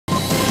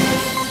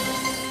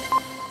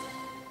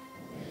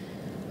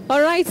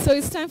All right, so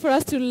it's time for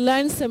us to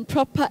learn some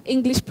proper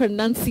English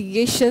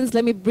pronunciations.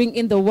 Let me bring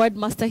in the word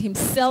master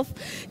himself,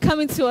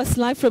 coming to us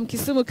live from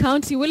Kisumu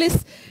County.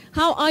 Willis,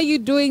 how are you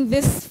doing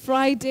this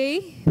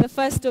Friday, the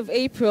 1st of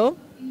April?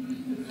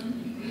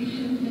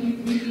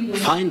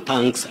 Fine,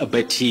 thanks,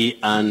 Betty.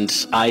 And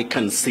I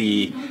can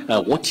see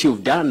what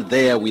you've done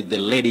there with the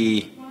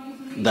lady.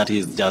 That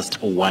is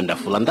just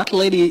wonderful. And that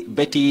lady,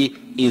 Betty,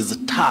 is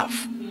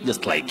tough,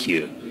 just like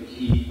you.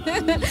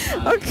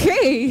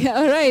 Okay,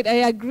 all right,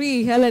 I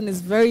agree. Helen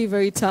is very,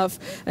 very tough,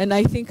 and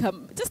I think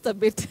I'm just a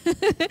bit.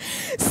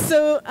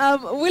 So,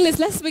 Willis,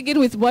 let's begin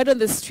with word on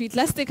the street.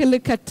 Let's take a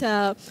look at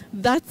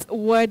that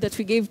word that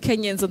we gave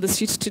Kenyans on the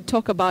street to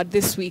talk about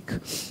this week.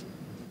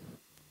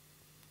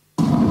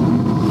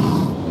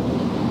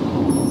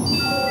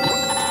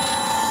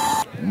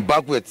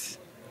 Backwards,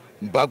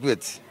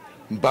 backwards,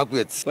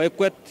 backwards.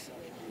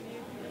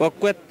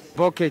 Bucket,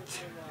 bucket,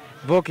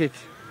 Bucket,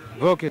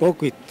 bucket, bucket.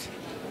 bucket,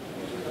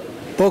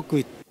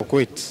 bucket,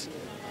 bucket,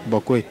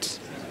 bucket,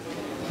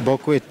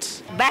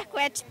 bucket.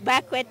 Backward,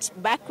 backward,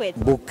 backward.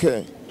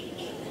 Bouquet,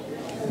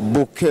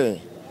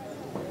 bouquet,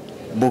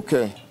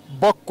 bouquet.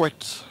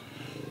 Bucket,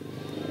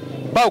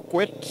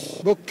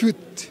 bucket,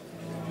 bucket,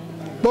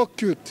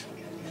 bucket,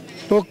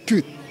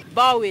 bucket.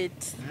 Bow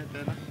it.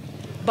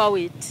 Bow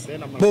it.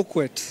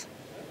 Bucket,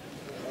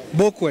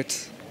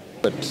 bucket,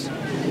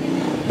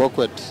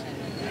 Bucket,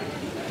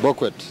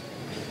 bucket,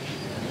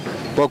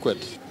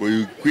 bucket. Boy,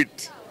 you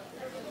quit.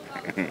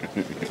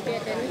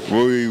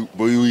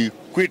 boy, you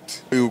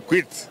quit. You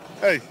quit.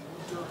 Hey.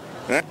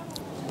 Huh?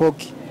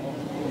 poke,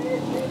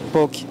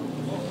 poke,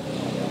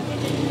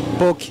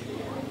 poke.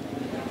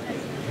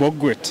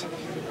 Bucket,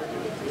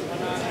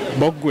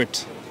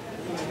 bucket.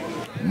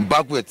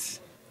 Backwards.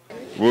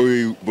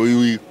 Boy,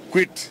 you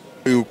quit.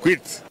 You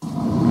quit.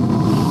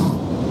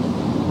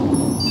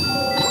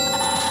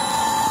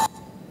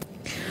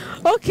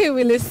 Okay,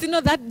 Willis, you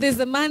know that there's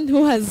a man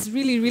who has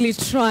really, really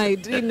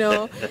tried, you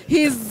know.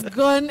 He's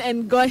gone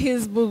and got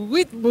his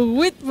bugwit.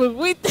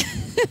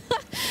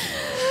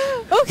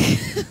 Okay.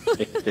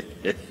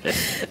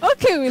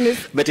 Okay,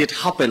 Willis. But it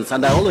happens,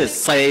 and I always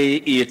say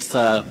it's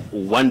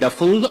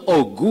wonderful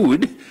or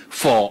good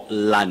for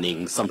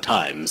learning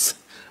sometimes.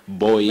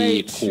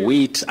 Boy,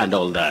 quit, and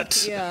all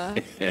that. Yeah,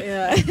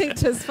 yeah,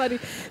 it was funny.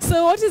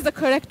 So what is the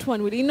correct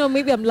one? You know,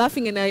 maybe I'm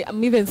laughing and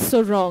I'm even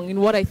so wrong in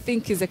what I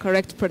think is the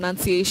correct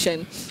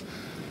pronunciation.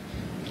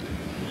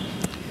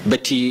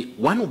 Betty,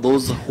 one of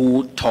those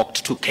who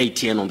talked to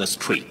KTN on the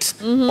street,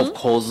 of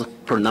course,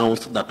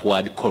 pronounced that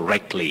word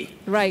correctly.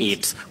 Right.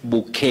 It's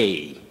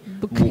bouquet.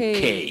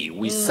 Bouquet.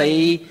 We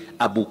say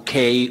a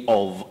bouquet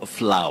of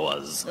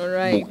flowers. All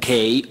right.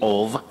 Bouquet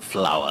of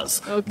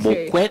flowers.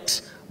 Okay.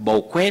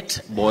 Bouquet,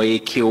 boy,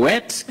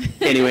 kiwet.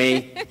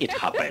 Anyway, it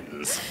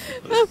happens.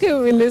 Okay,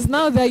 Willis,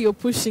 now that you're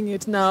pushing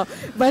it now.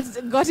 But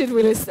got it,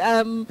 Willis.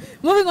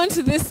 Moving on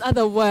to this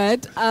other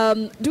word.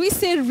 Do we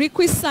say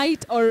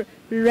requisite or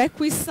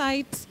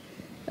requisite?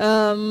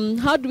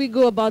 How do we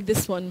go about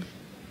this one?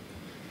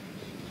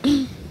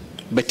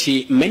 But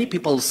many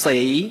people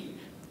say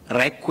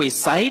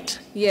requisite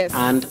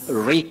and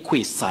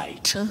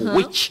requisite,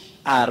 which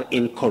are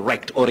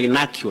incorrect or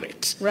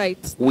inaccurate.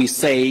 Right. We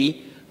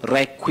say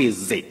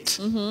requisite,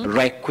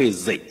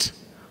 requisite,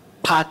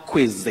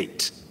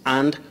 perquisite,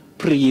 and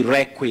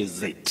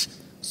prerequisite.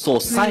 So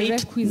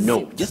site,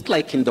 no. Just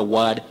like in the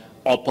word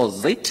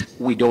opposite,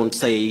 we don't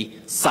say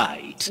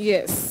site.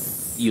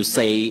 Yes. You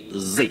say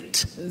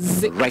zit,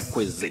 Zit.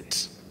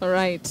 requisite. All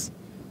right.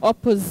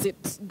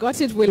 Opposite.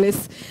 Got it,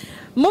 Willis.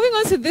 Moving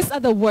on to this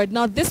other word.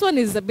 Now, this one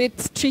is a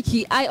bit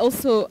tricky.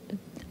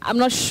 I'm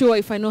not sure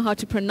if I know how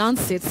to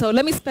pronounce it. So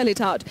let me spell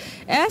it out.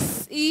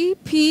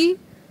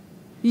 S-E-P-U-L-C-H-R-E.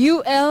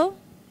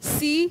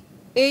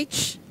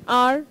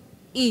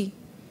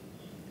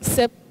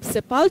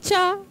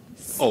 Sepulcha.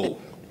 Oh.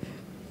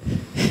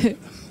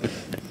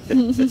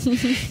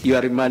 You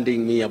are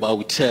reminding me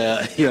about,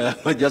 you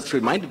just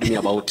reminded me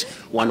about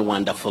one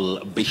wonderful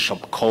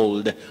bishop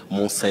called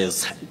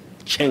Moses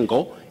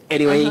Chengo.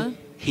 Anyway,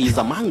 he's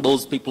among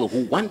those people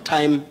who one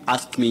time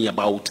asked me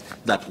about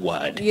that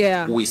word.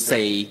 Yeah. We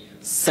say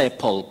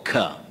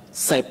sepulchre,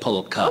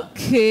 sepulchre.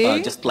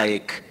 Okay. Just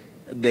like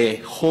the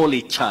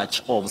Holy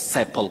Church of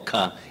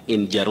Sepulchre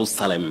in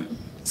Jerusalem,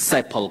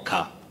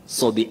 sepulchre.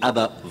 So the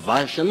other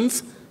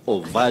versions,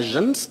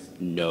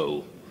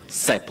 no.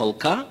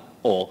 Sepulchre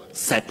or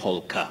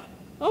sepulchre.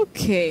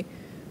 Okay.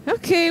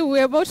 Okay,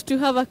 we're about to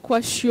have a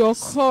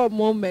kwashiorkor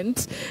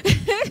moment.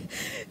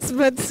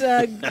 But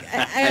I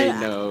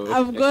know.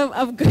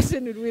 I've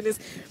gotten it with this.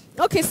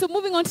 Okay, so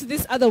moving on to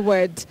this other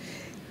word.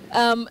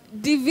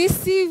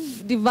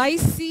 Divisive, you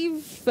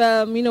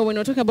know, when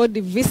we're talking about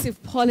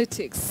divisive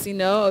politics, you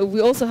know,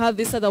 we also have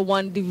this other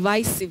one,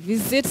 divisive.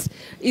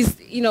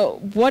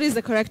 What is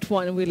the correct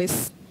one,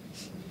 Willis?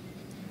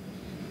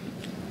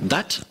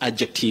 That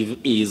adjective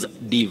is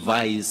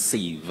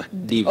divisive.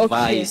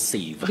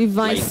 Divisive. Okay.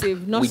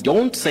 Divisive. Like, we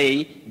don't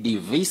say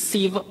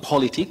divisive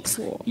politics,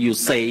 you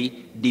say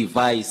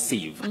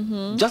divisive.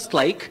 Just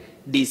like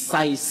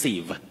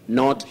decisive,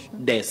 not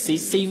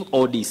decisive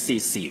or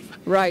decisive.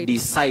 Right.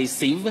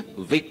 Decisive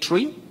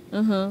victory,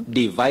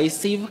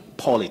 divisive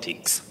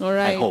politics. All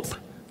right. I hope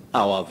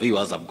our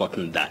viewers have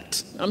gotten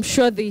that. I'm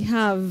sure they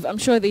have. I'm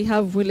sure they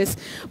have, Willis.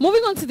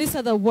 Moving on to this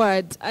other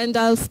word, and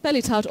I'll spell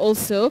it out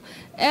also.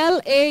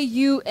 Launch,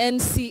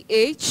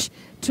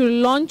 to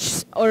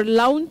launch or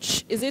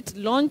launch. Is it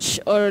launch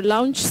or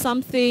launch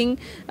something?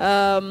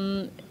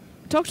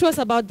 Talk to us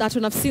about that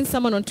one. I've seen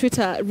someone on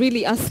Twitter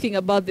really asking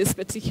about this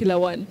particular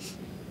one.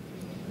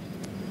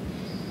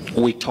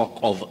 We talk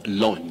of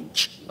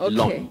launch. Okay.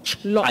 Launch.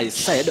 Launch. I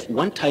said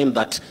one time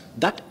that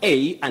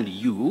A and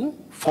U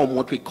form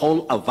what we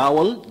call a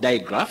vowel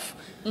digraph,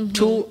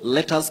 two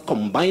letters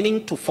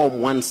combining to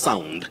form one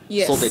sound.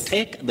 Yes. So they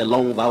take the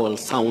long vowel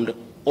sound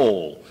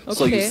O.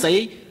 So you Okay.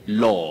 say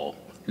law,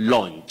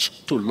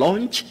 launch, to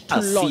launch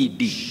a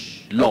CD.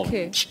 Launch.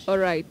 Okay. All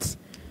right.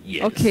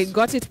 Yes. Okay,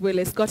 got it,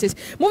 Willis, got it.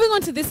 Moving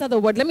on to this other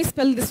word, let me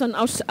spell this one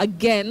out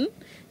again,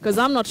 because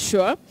I'm not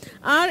sure.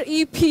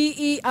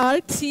 Repertoire.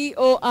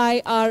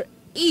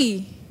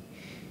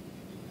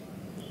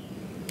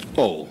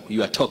 Oh,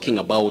 you are talking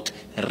about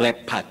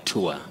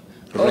repertoire.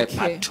 Okay.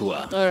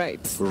 Repertoire. All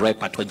right.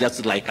 Repertoire,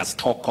 just like a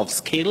stock of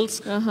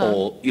skills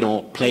or,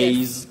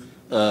 plays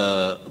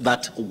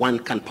that one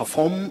can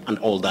perform and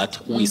all that.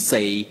 We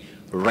say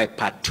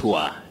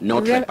repertoire,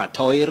 not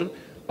repertoire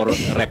or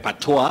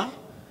repertoire.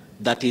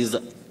 That is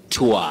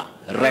tour.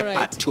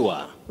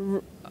 Repertoire.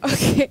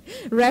 Okay,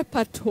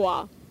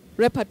 repertoire.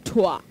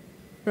 Repertoire.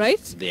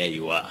 Right? There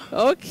you are.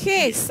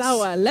 Okay, Yes.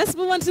 Sawa. Let's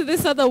move on to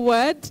this other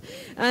word.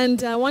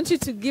 And I want you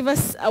to give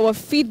us our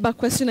feedback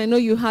question. I know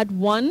you had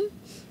one.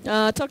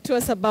 Talk to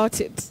us about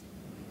it.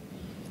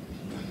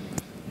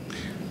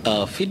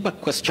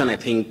 Feedback question, I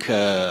think,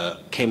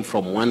 came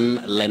from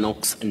one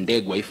Lennox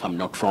Ndegwe, if I'm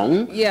not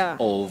wrong, Yeah.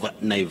 of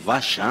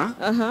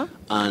Naivasha.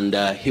 And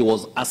he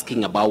was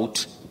asking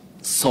about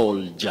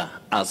soldier,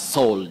 a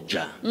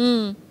soldier.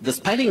 The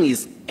spelling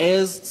is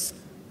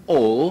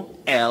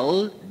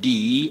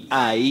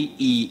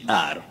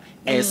S-O-L-D-I-E-R.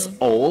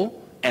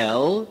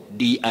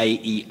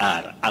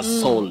 S-O-L-D-I-E-R, a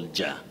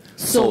soldier.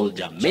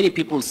 Soldier. Many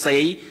people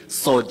say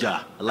soldier.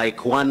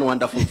 Like one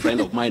wonderful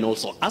friend of mine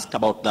also asked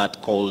about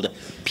that, called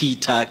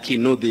Peter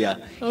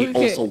Kinuthia. He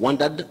Okay. also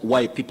wondered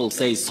why people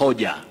say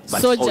soldier,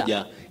 but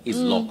soldier is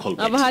local.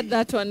 I've Betty. had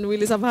that one,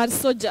 Willis. I've had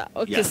soldier.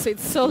 Okay, Yeah. so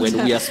it's soldier.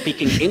 When we are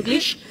speaking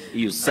English,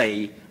 you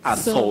say a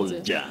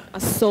soldier. A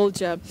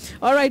soldier.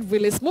 All right,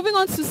 Willis. Moving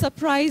on to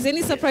surprise.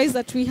 Any surprise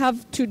that we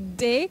have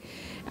today,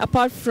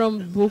 apart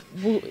from,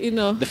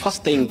 The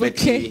first thing,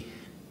 Bouquet? Betty,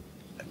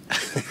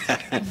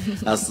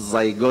 as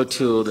I go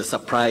to the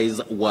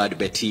surprise word,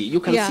 Betty, you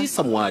can see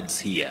some words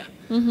here.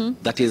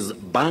 That is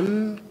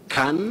ban,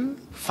 can,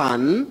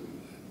 fan,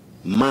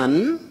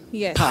 man,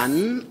 Yes.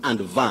 pan, and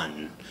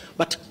van.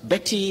 But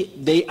Betty,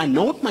 they are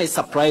not my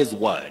surprise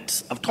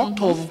words. I've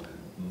talked of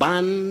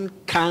ban,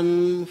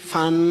 can,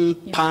 fan,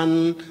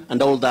 pan,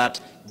 and all that.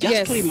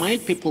 Just to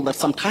remind people that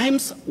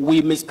sometimes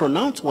we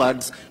mispronounce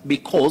words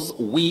because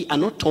we are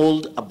not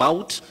told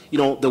about,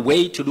 the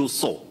way to do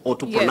so or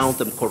to pronounce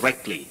them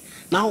correctly.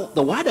 Now,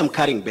 the word I'm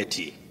carrying,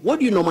 Betty, what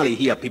do you normally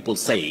hear people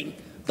saying?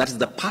 That is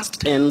the past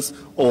tense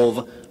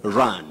of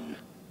run.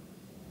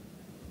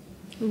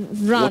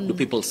 Run. What do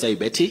people say,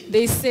 Betty?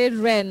 They say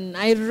ren.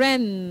 I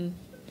ran.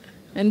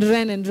 And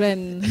ran and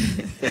ran.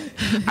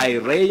 I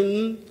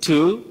ran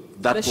to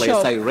that The place.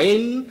 shop. I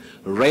ran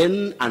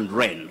and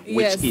ran,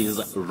 which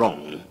is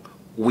wrong.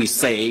 We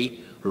say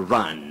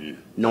run,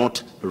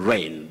 not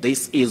rain.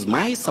 This is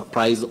my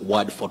surprise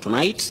word for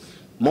tonight.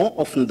 More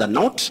often than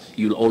not,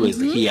 you'll always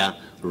hear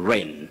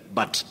rain,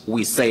 but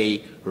we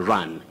say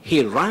run.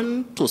 He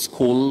ran to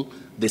school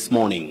this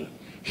morning.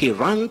 He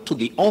ran to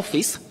the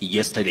office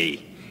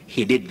yesterday.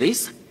 He did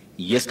this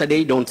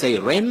yesterday. Don't say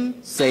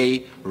ran,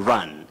 say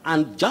run.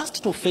 And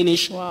just to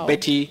finish,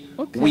 Betty,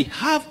 we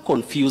have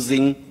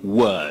confusing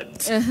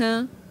words.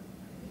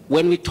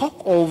 When we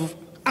talk of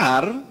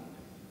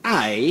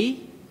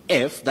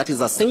R-I-F, that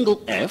is a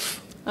single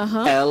F,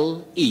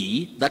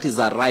 L-E, that is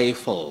a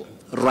rifle.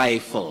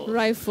 Rifle.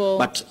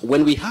 But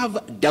when we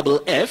have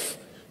double F,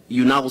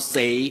 you now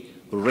say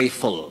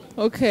rifle.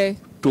 Okay.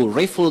 To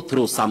rifle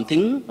through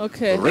something,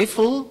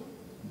 rifle,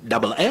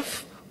 double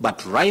F,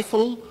 but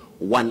rifle,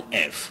 one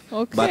F.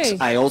 Okay.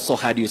 But I also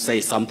heard you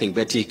say something,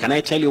 Betty. Can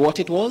I tell you what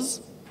it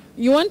was?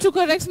 You want to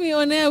correct me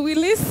on air,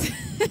 Willis?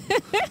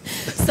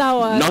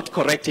 Sawa. Not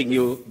correcting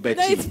you, Betty.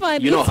 No, it's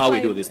fine. You know it's how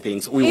fine. we do these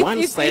things. We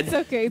once said, it's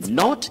okay.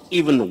 not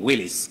even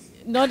Willis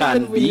Not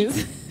can even be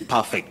Willis.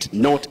 perfect.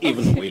 Not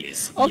even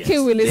Willis. Okay,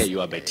 Yes, Willis. there you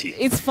are, Betty.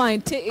 It's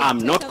fine. I'm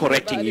not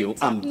correcting you.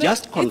 I'm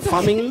just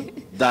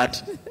confirming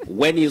that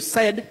when you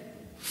said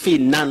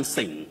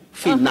financing,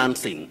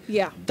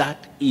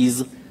 that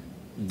is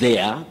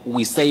there.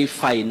 We say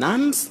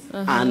finance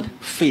and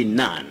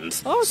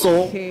finance.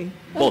 So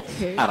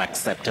both are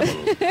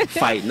acceptable.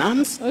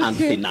 Finance and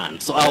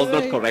finance. So I was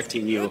not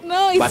correcting you.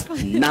 No, it's but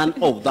fine. none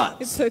of that.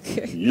 It's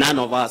okay. None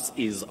of us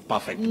is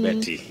perfect,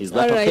 Betty. Is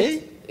that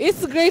okay?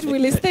 It's great,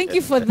 Willis. Thank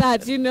you for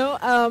that.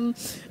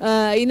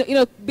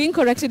 Being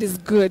corrected is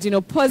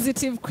good.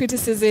 Positive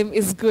criticism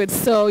is good.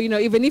 So,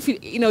 even if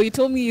you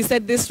told me you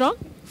said this wrong,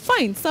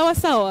 fine, sawa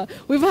sawa.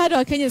 We've had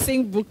our Kenyans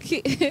saying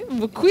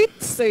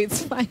buquet, so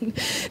it's fine.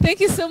 Thank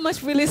you so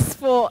much, Willis,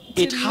 for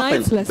It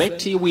tonight's happens, lesson.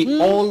 Betty. We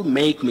all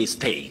make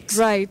mistakes.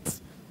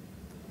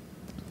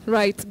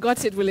 Right,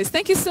 got it, Willis.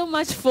 Thank you so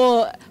much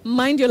for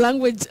Mind Your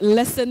Language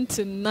lesson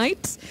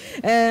tonight.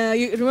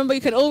 Remember, you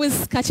can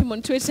always catch him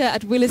on Twitter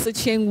at Willis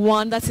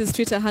Ochieng1. That's his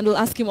Twitter handle.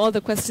 Ask him all the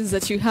questions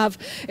that you have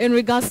in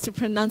regards to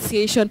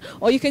pronunciation.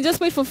 Or you can just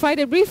wait for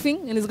Friday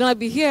briefing, and it's going to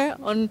be here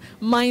on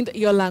Mind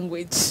Your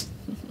Language.